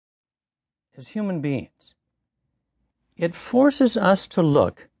as human beings. It forces us to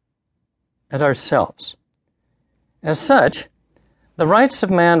look at ourselves. As such, the rights of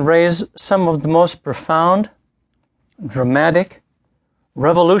man raise some of the most profound, dramatic,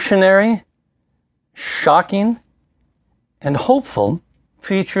 revolutionary, shocking, and hopeful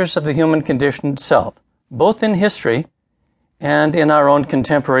features of the human condition itself, both in history and in our own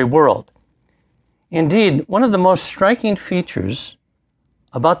contemporary world. Indeed, one of the most striking features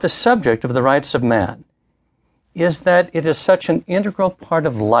about the subject of the rights of man is that it is such an integral part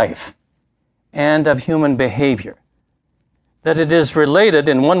of life and of human behavior, that it is related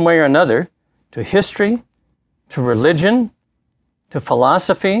in one way or another to history, to religion, to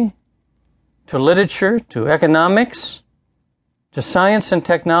philosophy, to literature, to economics, to science and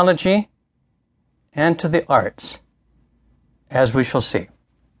technology, and to the arts, as we shall see.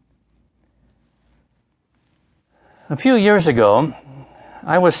 A few years ago,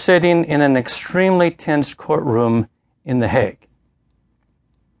 I was sitting in an extremely tense courtroom in The Hague.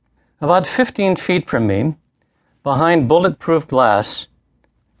 About 15 feet from me, behind bulletproof glass,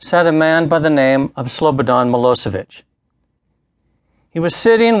 sat a man by the name of Slobodan Milosevic. He was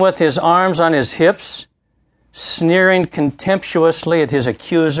sitting with his arms on his hips, sneering contemptuously at his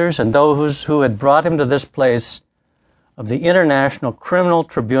accusers and those who had brought him to this place of the International Criminal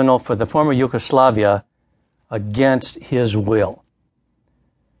Tribunal for the former Yugoslavia against his will.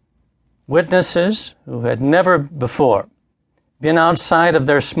 Witnesses who had never before been outside of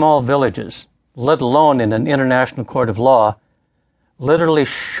their small villages, let alone in an international court of law, literally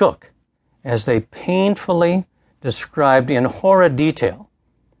shook as they painfully described in horrid detail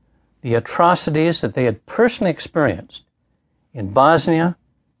the atrocities that they had personally experienced in Bosnia,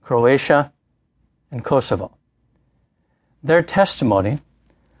 Croatia, and Kosovo. Their testimony,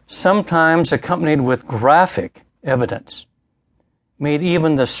 sometimes accompanied with graphic evidence, made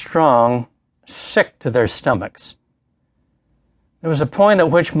even the strong sick to their stomachs. There was a point at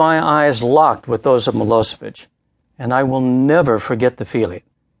which my eyes locked with those of Milosevic, and I will never forget the feeling,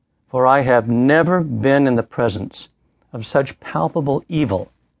 for I have never been in the presence of such palpable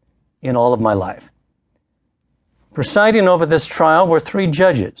evil in all of my life. Presiding over this trial were 3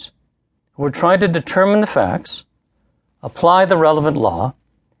 judges who were trying to determine the facts, apply the relevant law,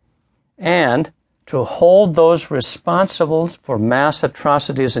 and to hold those responsible for mass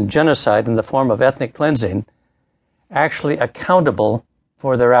atrocities and genocide in the form of ethnic cleansing actually accountable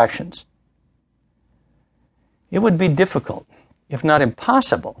for their actions. It would be difficult, if not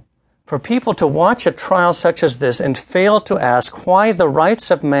impossible, for people to watch a trial such as this and fail to ask why the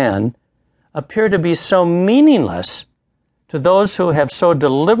rights of man appear to be so meaningless to those who have so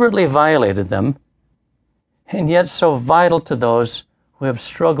deliberately violated them, and yet so vital to those who have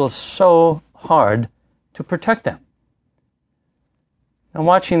struggled so hard to protect them. I'm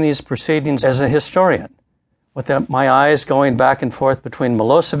watching these proceedings as a historian, with my eyes going back and forth between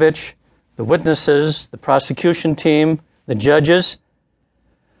Milosevic, the witnesses, the prosecution team, the judges.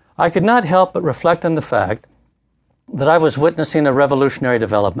 I could not help but reflect on the fact that I was witnessing a revolutionary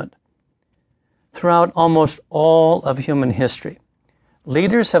development. Throughout almost all of human history,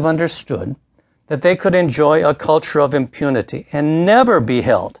 leaders have understood that they could enjoy a culture of impunity and never be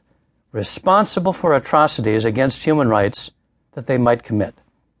held responsible for atrocities against human rights that they might commit.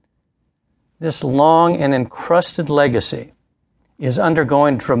 This long and encrusted legacy is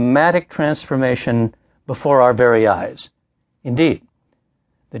undergoing dramatic transformation before our very eyes. Indeed,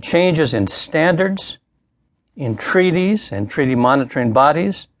 the changes in standards, in treaties and treaty monitoring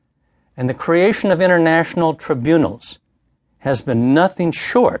bodies, and the creation of international tribunals has been nothing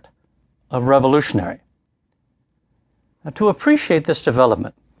short of revolutionary. Now, to appreciate this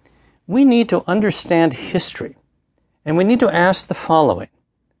development, we need to understand history, and we need to ask the following.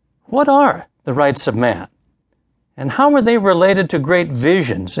 What are the rights of man? And how are they related to great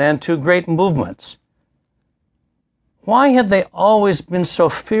visions and to great movements? Why have they always been so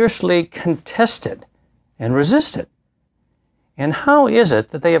fiercely contested and resisted? And how is it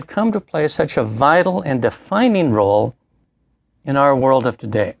that they have come to play such a vital and defining role in our world of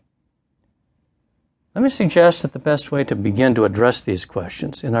today? Let me suggest that the best way to begin to address these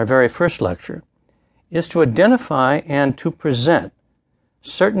questions in our very first lecture is to identify and to present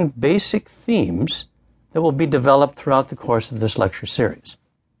certain basic themes that will be developed throughout the course of this lecture series.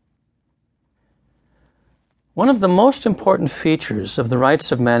 One of the most important features of the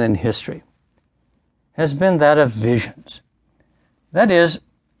rights of man in history has been that of visions. That is,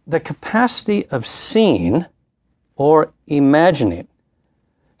 the capacity of seeing or imagining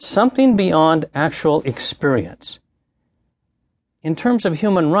something beyond actual experience. In terms of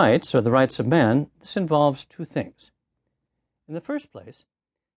human rights, or the rights of man, this involves 2 things. In the first place,